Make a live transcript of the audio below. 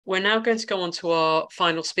We're now going to go on to our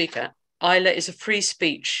final speaker. Isla is a free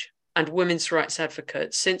speech and women's rights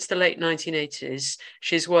advocate. Since the late 1980s,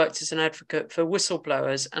 she's worked as an advocate for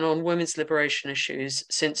whistleblowers and on women's liberation issues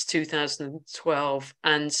since 2012,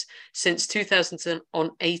 and since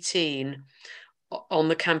 2018 on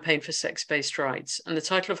the campaign for sex-based rights. And the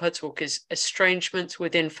title of her talk is Estrangement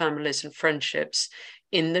Within Families and Friendships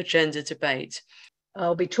in the Gender Debate.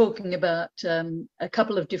 I'll be talking about a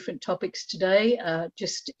couple of different topics today.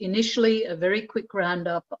 Just initially, a very quick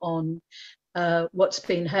roundup on what's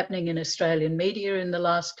been happening in Australian media in the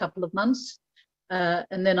last couple of months.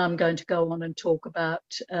 And then I'm going to go on and talk about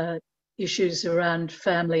issues around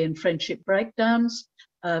family and friendship breakdowns,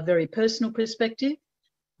 a very personal perspective,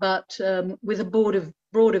 but with a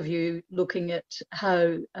broader view, looking at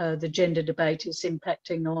how the gender debate is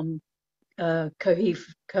impacting on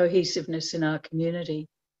cohesiveness in our community.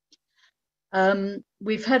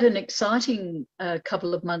 We've had an exciting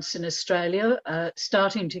couple of months in Australia,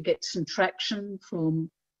 starting to get some traction from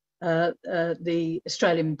the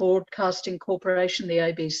Australian Broadcasting Corporation, the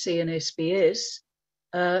ABC and SBS,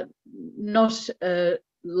 not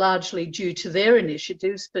largely due to their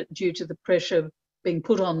initiatives, but due to the pressure being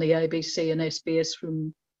put on the ABC and SBS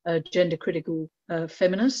from gender-critical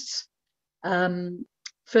feminists.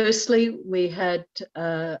 Firstly, we had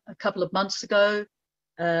a couple of months ago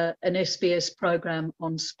an SBS program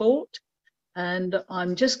on sport, and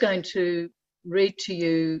I'm just going to read to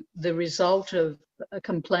you the result of a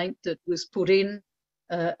complaint that was put in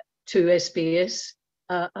to SBS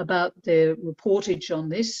about their reportage on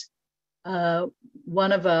this.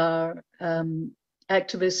 One of our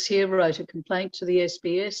activists here wrote a complaint to the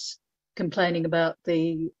SBS complaining about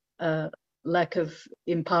the lack of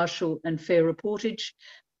impartial and fair reportage.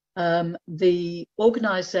 The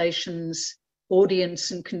organisation's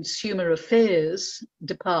Audience and Consumer Affairs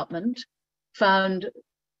Department found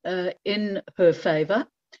in her favour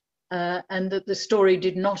and that the story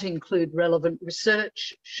did not include relevant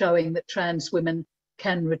research showing that trans women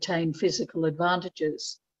can retain physical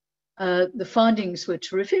advantages. The findings were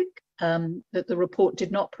terrific, that the report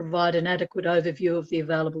did not provide an adequate overview of the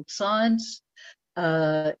available science.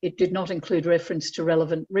 It did not include reference to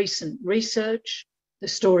relevant recent research. The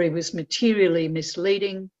story was materially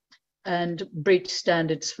misleading and breached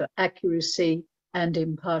standards for accuracy and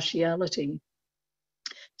impartiality.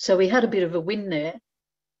 So we had a bit of a win there.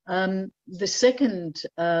 The second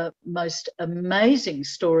most amazing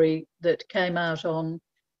story that came out on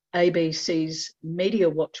ABC's Media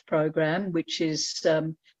Watch program, which is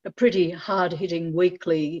a pretty hard-hitting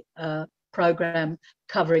weekly program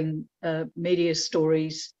covering media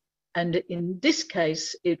stories. And in this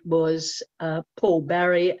case, it was Paul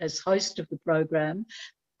Barry, as host of the program,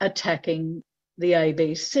 attacking the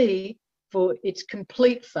ABC for its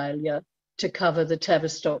complete failure to cover the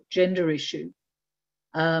Tavistock gender issue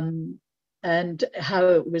and how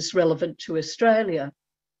it was relevant to Australia.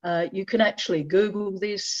 You can actually Google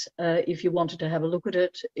this if you wanted to have a look at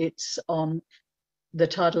it. It's on, the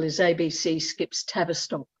title is ABC Skips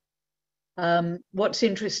Tavistock. What's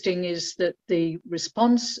interesting is that the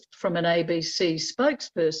response from an ABC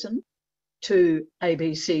spokesperson to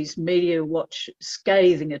ABC's Media Watch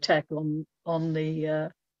scathing attack on the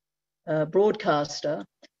broadcaster,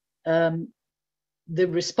 the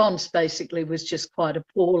response basically was just quite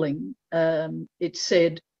appalling. It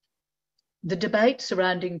said, "The debate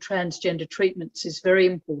surrounding transgender treatments is very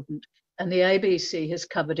important, and the ABC has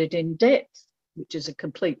covered it in depth," which is a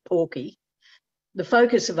complete porky. "The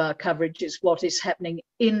focus of our coverage is what is happening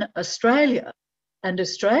in Australia, and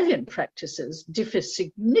Australian practices differ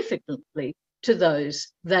significantly to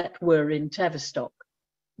those that were in Tavistock.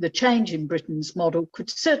 The change in Britain's model could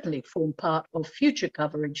certainly form part of future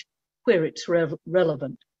coverage where it's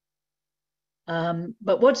relevant."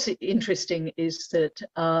 But what's interesting is that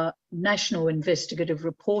our National Investigative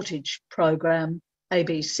Reportage program,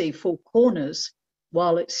 ABC Four Corners,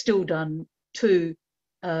 while it's still done two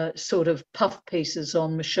sort of puff pieces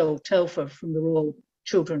on Michelle Telfer from the Royal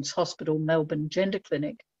Children's Hospital Melbourne Gender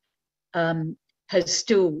Clinic, has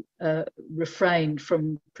still refrained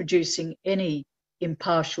from producing any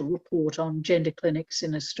impartial report on gender clinics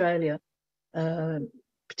in Australia,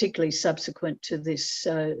 particularly subsequent to this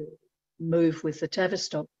move with the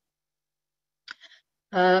Tavistock.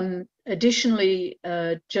 Additionally,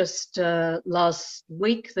 just last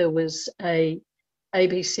week, there was a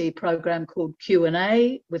ABC program called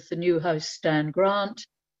Q&A with the new host Stan Grant.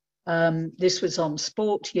 This was on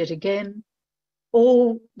sport yet again.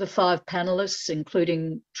 All the 5 panelists,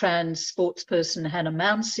 including trans sportsperson Hannah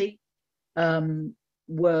Mounsey,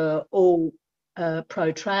 were all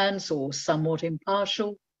pro-trans or somewhat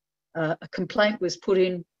impartial. A complaint was put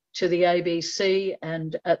in to the ABC,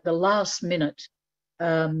 and at the last minute,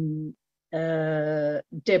 Deborah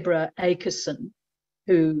Akerson,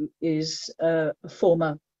 who is a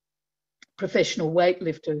former professional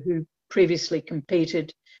weightlifter who previously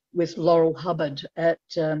competed with Laurel Hubbard at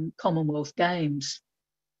Commonwealth Games,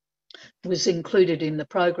 was included in the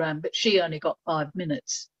program, but she only got 5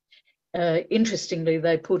 minutes. Interestingly,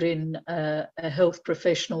 they put in a health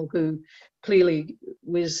professional who clearly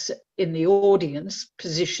was in the audience,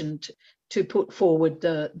 positioned to put forward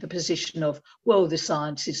the position of, well, the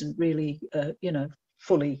science isn't really,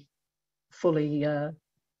 fully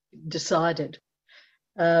decided.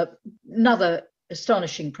 Another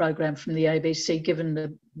astonishing program from the ABC,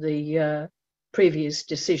 given the previous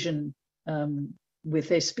decision with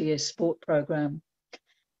SBS sport program.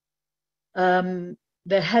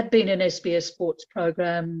 There had been an SBS sports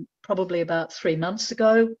program probably about 3 months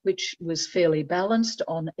ago, which was fairly balanced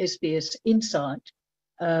on SBS Insight.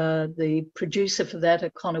 The producer for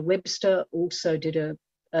that, Connor Webster, also did a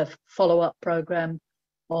follow-up program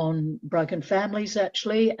on broken families,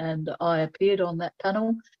 actually, and I appeared on that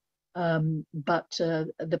panel. But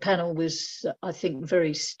the panel was, I think,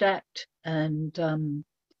 very stacked, and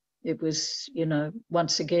it was,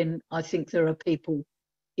 once again, I think there are people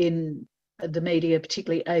in the media,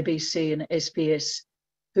 particularly ABC and SBS,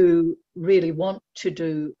 who really want to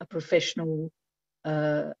do a professional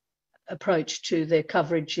approach to their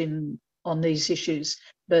coverage on these issues,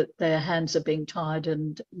 but their hands are being tied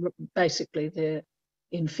and basically they're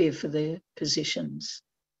in fear for their positions.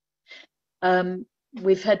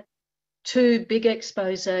 We've had 2 big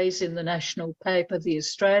exposés in the national paper, The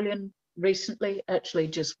Australian, recently, actually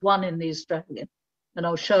just one in The Australian, and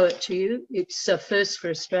I'll show it to you. It's a first for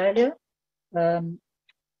Australia. I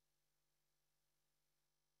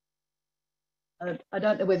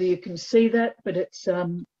don't know whether you can see that, but it's a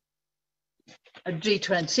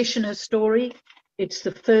detransitioner story. It's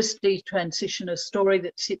the first detransitioner story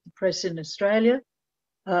that's hit the press in Australia,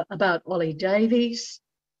 about Ollie Davies,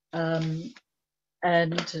 and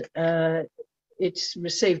it's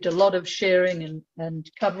received a lot of sharing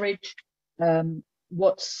and coverage.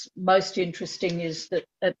 What's most interesting is that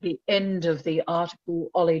at the end of the article,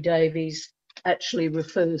 Ollie Davies actually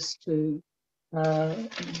refers to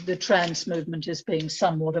the trans movement as being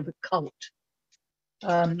somewhat of a cult.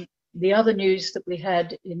 The other news that we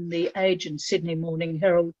had in the Age and Sydney Morning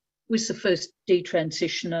Herald was the first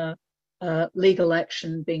detransitioner legal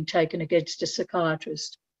action being taken against a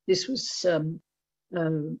psychiatrist. This was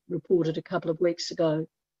reported a couple of weeks ago.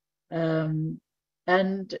 And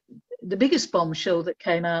the biggest bombshell that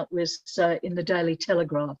came out was in the Daily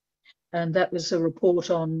Telegraph, and that was a report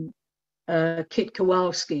on Kit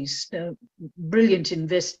Kowalski's brilliant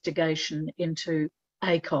investigation into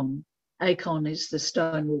ACON. ACON is the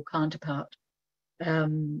Stonewall counterpart.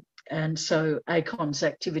 And so ACON's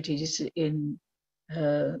activities in,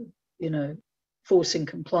 forcing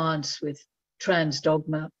compliance with trans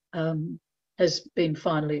dogma has been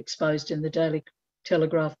finally exposed in the Daily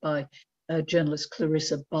Telegraph by journalist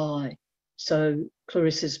Clarissa Bai. So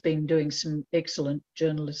Clarissa's been doing some excellent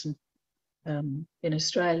journalism in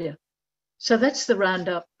Australia. So that's the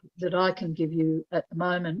roundup that I can give you at the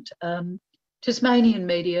moment. Tasmanian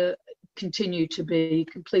media continue to be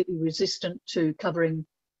completely resistant to covering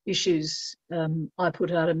issues. I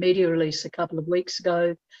put out a media release a couple of weeks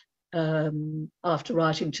ago after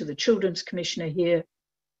writing to the Children's Commissioner here,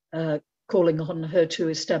 calling on her to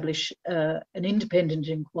establish an independent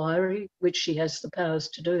inquiry, which she has the powers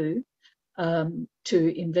to do,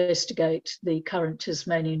 to investigate the current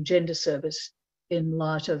Tasmanian Gender Service in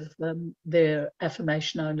light of their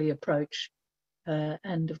affirmation-only approach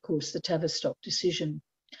and, of course, the Tavistock decision.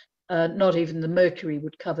 Not even the Mercury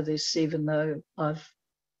would cover this, even though I've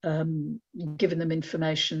given them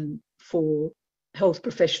information for health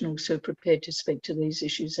professionals who are prepared to speak to these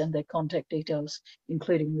issues and their contact details,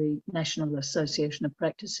 including the National Association of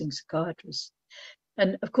Practicing Psychiatrists.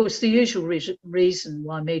 And, of course, the usual reason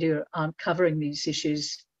why media aren't covering these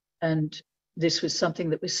issues, and this was something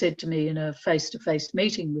that was said to me in a face-to-face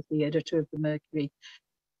meeting with the editor of the Mercury,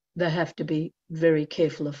 they have to be very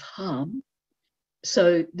careful of harm.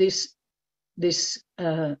 So this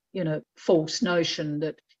false notion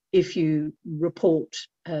that if you report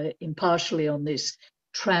impartially on this,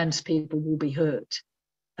 trans people will be hurt,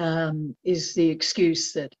 is the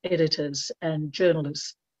excuse that editors and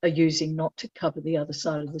journalists are using not to cover the other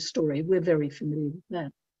side of the story. We're very familiar with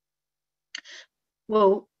that.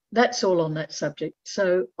 Well, that's all on that subject.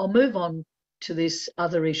 So I'll move on to this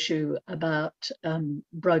other issue about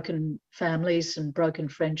broken families and broken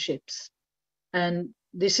friendships. And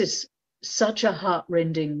this is such a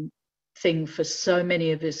heartrending thing for so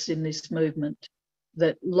many of us in this movement,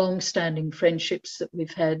 that long-standing friendships that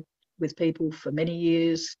we've had with people for many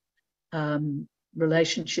years,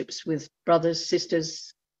 relationships with brothers,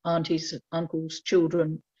 sisters, aunties, uncles,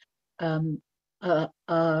 children,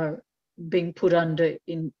 are being put under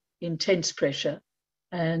intense pressure,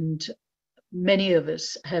 and many of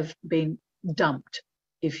us have been dumped,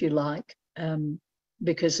 if you like,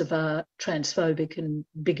 because of our transphobic and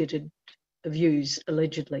bigoted views,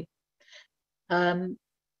 allegedly.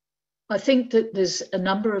 I think that there's a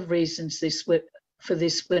number of reasons for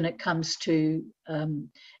this when it comes to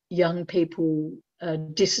young people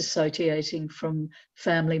disassociating from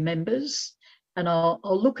family members. And I'll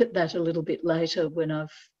look at that a little bit later when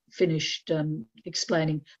I've finished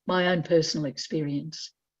explaining my own personal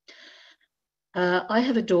experience. I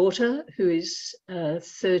have a daughter who is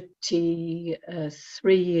 33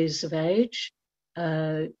 years of age.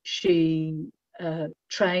 She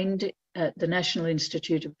trained at the National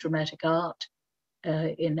Institute of Dramatic Art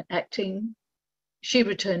in acting. She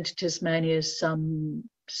returned to Tasmania some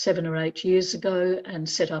 7 or 8 years ago and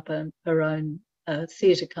set up her own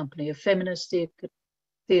theatre company, a feminist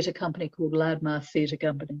theatre company called Loudmouth Theatre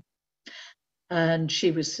Company. And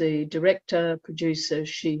she was the director, producer.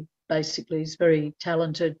 She basically is very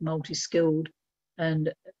talented, multi-skilled,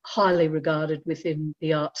 and highly regarded within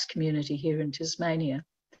the arts community here in Tasmania.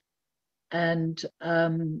 And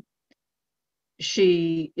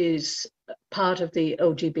she is part of the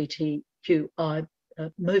LGBTQI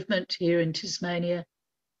movement here in Tasmania.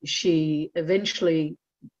 She eventually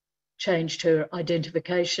changed her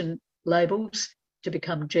identification labels to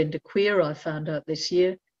become genderqueer, I found out this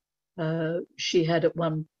year. She had at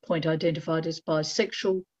one point identified as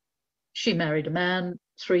bisexual. She married a man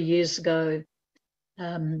 3 years ago,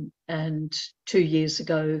 and 2 years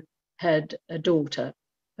ago had a daughter,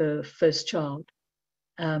 her first child.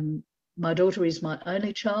 My daughter is my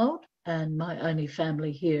only child and my only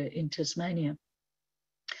family here in Tasmania.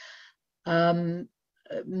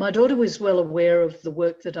 My daughter was well aware of the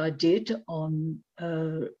work that I did on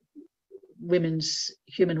women's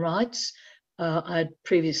human rights. I'd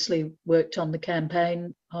previously worked on the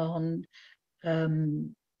campaign on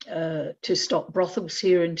to stop brothels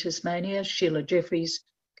here in Tasmania. Sheila Jeffries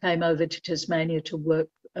came over to Tasmania to work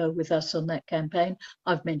with us on that campaign.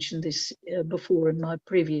 I've mentioned this before in my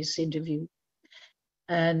previous interview.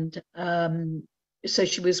 And so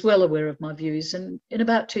she was well aware of my views. And in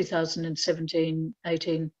about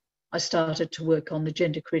 2017-18, I started to work on the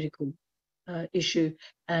gender critical issue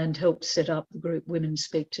and helped set up the group Women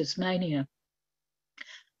Speak Tasmania.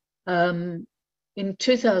 In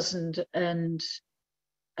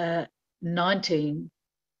 2019,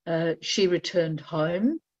 she returned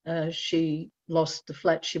home. She lost the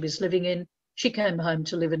flat she was living in. She came home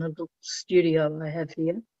to live in a little studio I have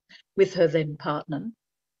here with her then partner.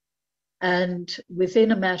 And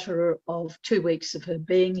within a matter of 2 weeks of her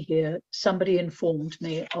being here, somebody informed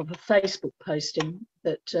me of a Facebook posting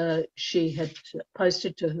that she had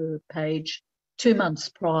posted to her page 2 months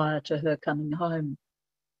prior to her coming home.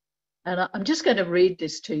 And I'm just going to read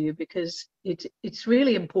this to you because it's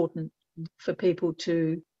really important for people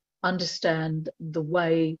to understand the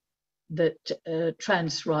way that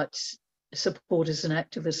trans rights supporters and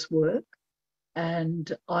activists work. And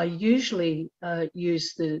I usually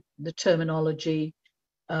use the terminology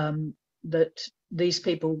that these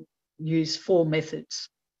people use 4 methods.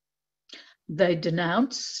 They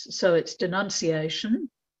denounce, so it's denunciation,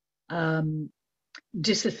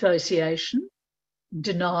 disassociation,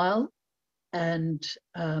 denial, and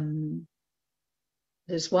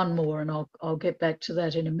there's one more, and I'll get back to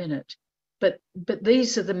that in a minute. But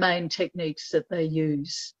these are the main techniques that they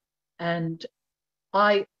use. And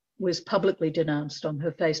I was publicly denounced on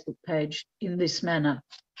her Facebook page in this manner.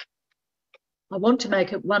 I want to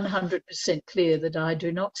make it 100% clear that I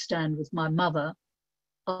do not stand with my mother,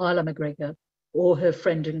 Isla McGregor, or her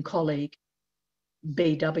friend and colleague,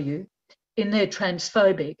 BW, in their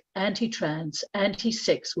transphobic, anti-trans,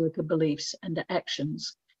 anti-sex worker beliefs and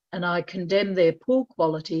actions, and I condemn their poor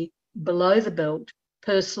quality, below-the-belt,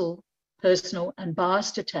 personal and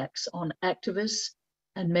biased attacks on activists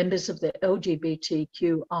and members of the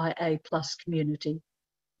LGBTQIA+ community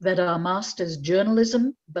that are masked as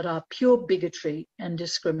journalism but are pure bigotry and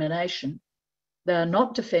discrimination. They are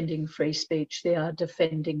not defending free speech, they are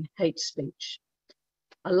defending hate speech.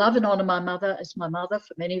 I love and honour my mother as my mother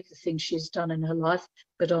for many of the things she's done in her life,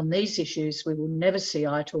 but on these issues we will never see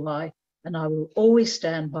eye to eye, and I will always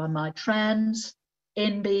stand by my trans,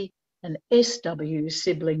 NB and SW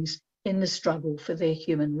siblings in the struggle for their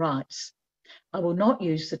human rights. I will not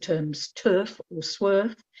use the terms TERF or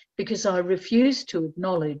SWERF because I refuse to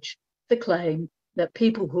acknowledge the claim that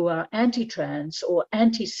people who are anti-trans or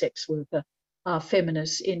anti-sex worker are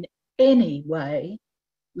feminists in any way,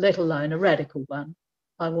 let alone a radical one.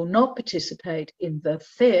 I will not participate in the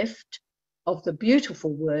theft of the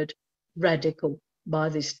beautiful word radical by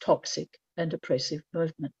this toxic and oppressive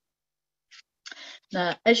movement.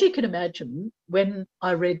 Now, as you can imagine, when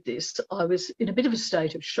I read this, I was in a bit of a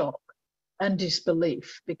state of shock and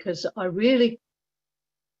disbelief, because I really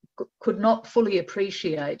could not fully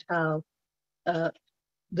appreciate how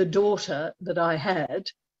the daughter that I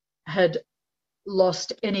had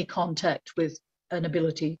lost any contact with an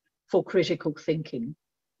ability for critical thinking.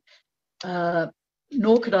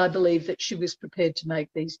 Nor could I believe that she was prepared to make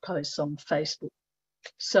these posts on Facebook.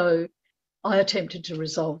 So I attempted to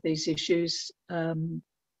resolve these issues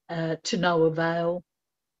to no avail.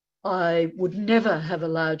 I would never have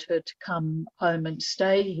allowed her to come home and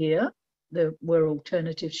stay here. There were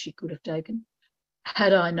alternatives she could have taken.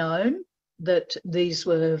 Had I known that these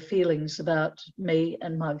were feelings about me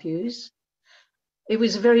and my views. It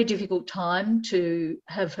was a very difficult time to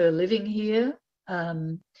have her living here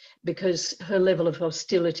because her level of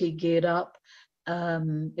hostility geared up.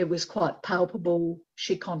 It was quite palpable.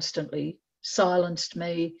 She constantly silenced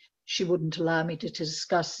me. She wouldn't allow me to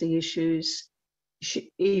discuss the issues.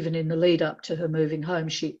 Even in the lead up to her moving home,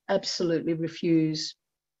 she absolutely refused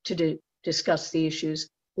to discuss the issues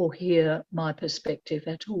or hear my perspective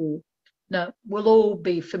at all. Now, we'll all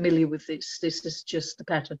be familiar with this. This is just the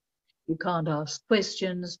pattern. You can't ask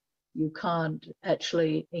questions. You can't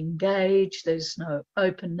actually engage. There's no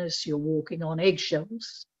openness. You're walking on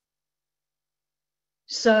eggshells.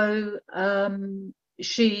 So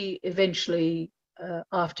she eventually,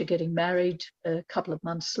 after getting married, a couple of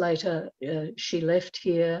months later, she left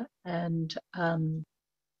here, and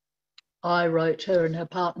I wrote her and her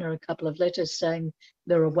partner a couple of letters saying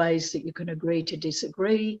there are ways that you can agree to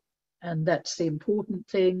disagree, and that's the important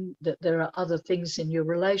thing, that there are other things in your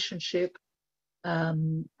relationship.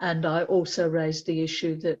 And I also raised the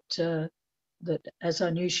issue that that as I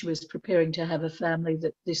knew she was preparing to have a family,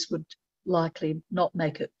 that this would likely not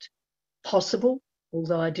make it possible,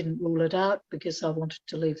 although I didn't rule it out because I wanted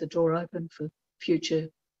to leave the door open for future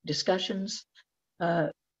discussions.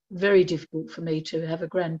 Very difficult for me to have a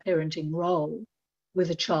grandparenting role with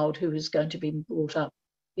a child who is going to be brought up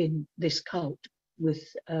in this cult with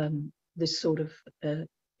this sort of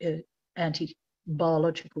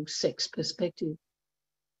anti-biological sex perspective.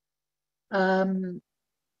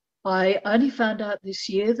 I only found out this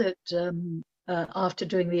year that after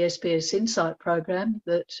doing the SBS Insight program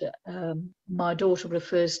that my daughter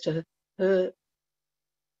refers to her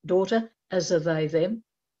daughter as a they, them.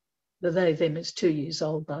 The they, them is 2 years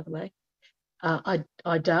old, by the way.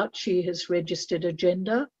 I doubt she has registered a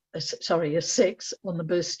gender, a sex on the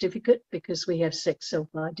birth certificate, because we have sex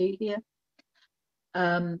self-ID here.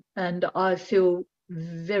 And I feel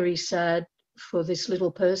very sad for this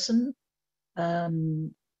little person,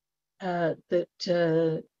 that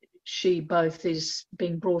she both is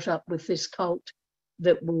being brought up with this cult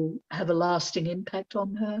that will have a lasting impact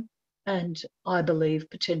on her, and I believe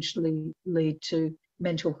potentially lead to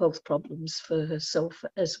mental health problems for herself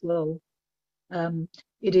as well.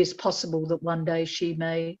 It is possible that one day she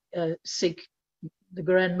may seek the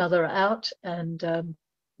grandmother out, and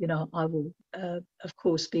you know, I will of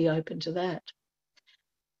course be open to that.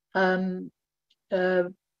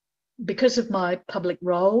 Because of my public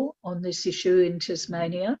role on this issue in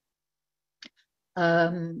Tasmania,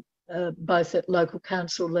 both at local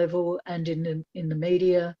council level and in the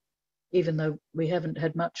media, even though we haven't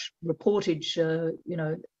had much reportage, you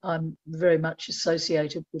know, I'm very much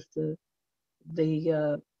associated with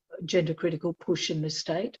the gender critical push in the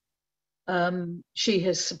state. She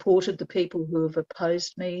has supported the people who have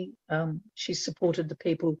opposed me. She's supported the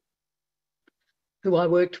people who I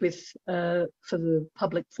worked with for the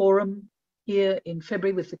public forum here in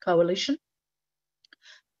February with the Coalition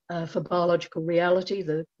for Biological Reality,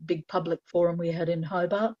 the big public forum we had in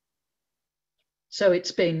Hobart. So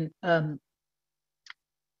it's been,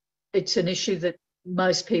 it's an issue that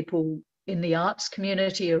most people in the arts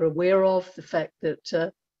community are aware of, the fact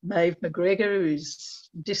that Maeve McGregor is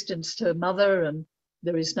distanced her mother and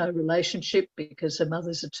there is no relationship because her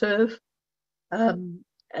mother's a TERF.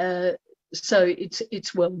 So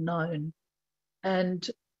it's well known, and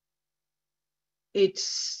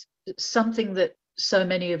it's something that so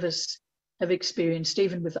many of us have experienced,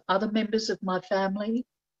 even with other members of my family.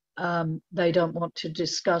 They don't want to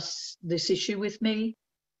discuss this issue with me,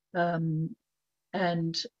 and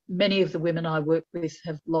many of the women I work with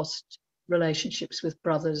have lost relationships with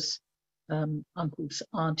brothers, uncles,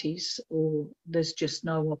 aunties, or there's just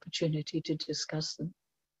no opportunity to discuss them.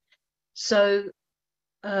 So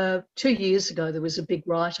 2 years ago, there was a big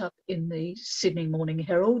write-up in the Sydney Morning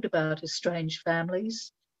Herald about estranged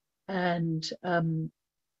families. And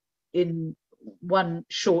in one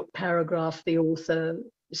short paragraph, the author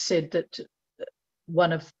said that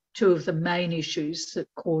two of the main issues that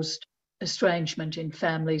caused estrangement in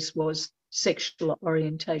families was sexual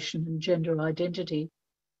orientation and gender identity,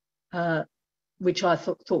 which I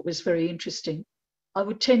thought was very interesting. I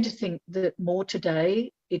would tend to think that more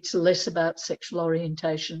today, it's less about sexual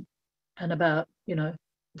orientation and about,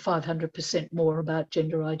 500% more about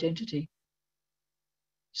gender identity.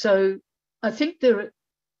 So I think there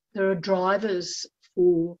are drivers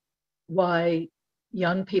for why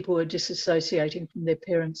young people are disassociating from their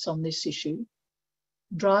parents on this issue,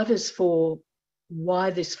 drivers for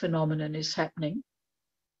why this phenomenon is happening.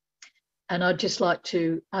 And I'd just like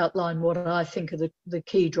to outline what I think are the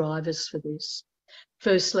key drivers for this.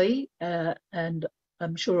 Firstly, and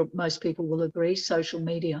I'm sure most people will agree, social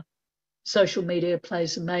media. Social media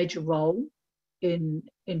plays a major role in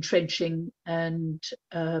entrenching and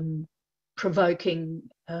provoking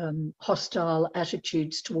hostile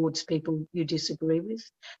attitudes towards people you disagree with,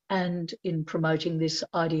 and in promoting this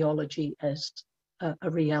ideology as a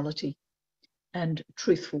reality and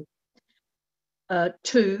truthful.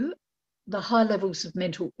 Two, the high levels of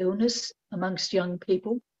mental illness amongst young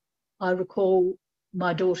people. I recall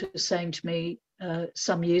my daughter saying to me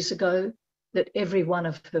some years ago that every one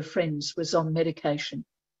of her friends was on medication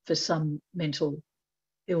for some mental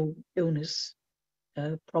illness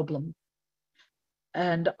problem.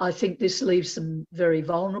 And I think this leaves them very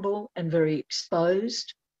vulnerable and very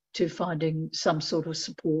exposed to finding some sort of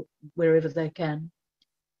support wherever they can.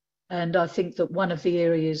 And I think that one of the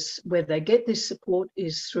areas where they get this support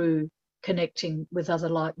is through connecting with other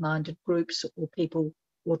like-minded groups or people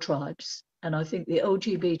or tribes. And I think the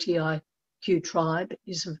LGBTIQ tribe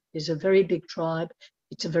is a very big tribe.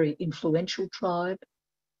 It's a very influential tribe.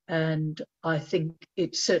 And I think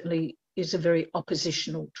it certainly is a very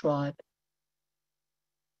oppositional tribe.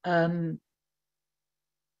 I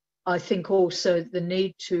think also the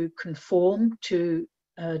need to conform to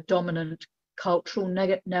dominant cultural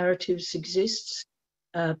narratives exists,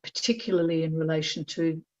 particularly in relation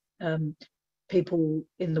to people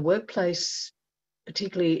in the workplace,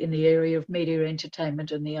 particularly in the area of media,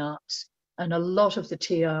 entertainment and the arts. And a lot of the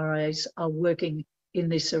TRAs are working in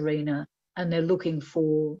this arena, and they're looking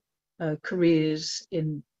for careers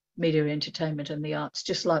in media, entertainment and the arts,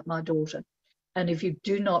 just like my daughter. And if you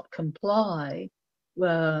do not comply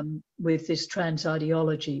with this trans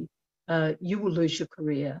ideology, you will lose your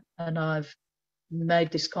career. And I've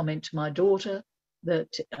made this comment to my daughter that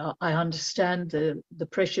I understand the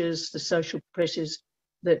pressures, the social pressures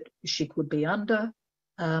that she could be under,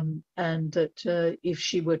 and that if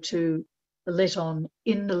she were to let on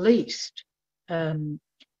in the least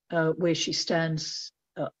where she stands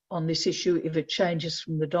on this issue, if it changes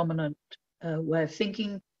from the dominant way of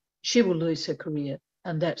thinking, she will lose her career,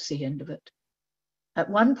 and that's the end of it.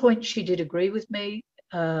 At one point, she did agree with me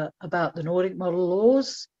about the Nordic model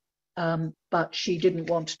laws, but she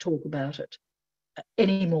didn't want to talk about it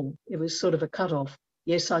anymore. It was sort of a cut-off.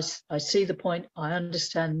 Yes, I see the point. I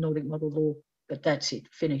understand Nordic model law, but that's it,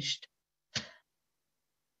 finished.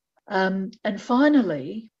 And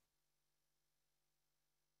finally,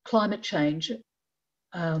 climate change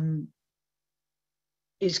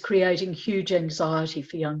is creating huge anxiety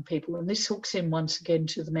for young people. And this hooks in once again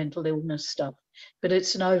to the mental illness stuff, but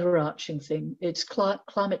it's an overarching thing. It's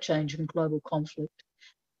climate change and global conflict.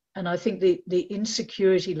 And I think the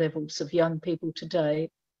insecurity levels of young people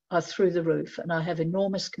today are through the roof, and I have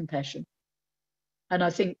enormous compassion. And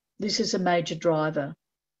I think this is a major driver.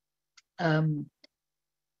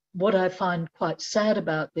 What I find quite sad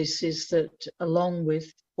about this is that along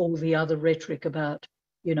with all the other rhetoric about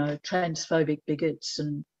transphobic bigots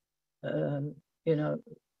and,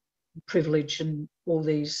 privilege and all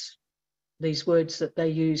these words that they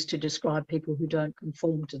use to describe people who don't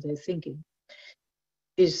conform to their thinking,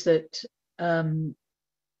 is that,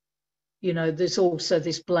 there's also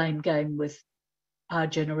this blame game with our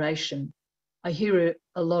generation. I hear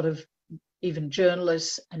a lot of even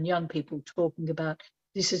journalists and young people talking about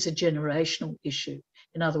this is a generational issue.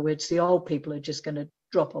 In other words, the old people are just going to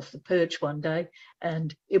drop off the perch one day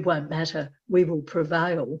and it won't matter. We will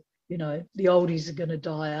prevail. The oldies are going to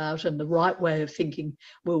die out and the right way of thinking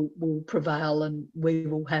will prevail, and we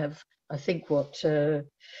will have, I think what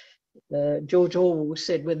George Orwell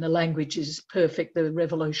said, when the language is perfect, the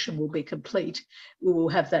revolution will be complete. We will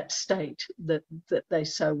have that state that they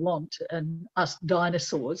so want, and us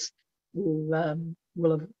dinosaurs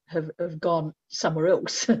will have gone somewhere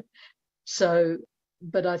else. So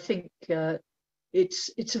but I think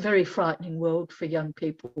it's a very frightening world for young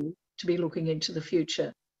people to be looking into the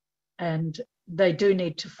future, and they do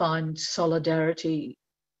need to find solidarity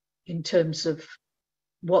in terms of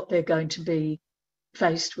what they're going to be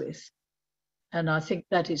faced with. And I think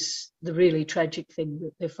that is the really tragic thing,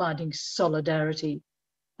 that they're finding solidarity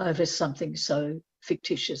over something so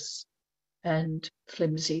fictitious and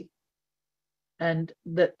flimsy, and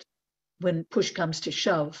that when push comes to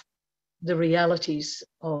shove, the realities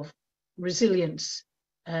of resilience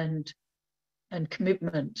and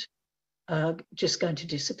commitment are just going to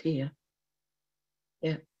disappear.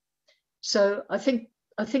 Yeah. So I think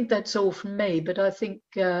that's all from me, but I think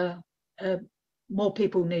more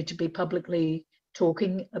people need to be publicly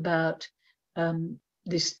talking about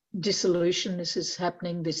this dissolution. This is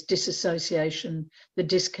happening, this disassociation, the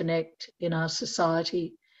disconnect in our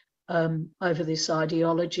society over this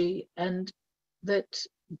ideology, and that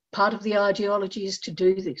part of the ideology is to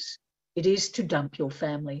do this. It is to dump your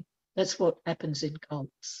family. That's what happens in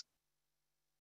cults.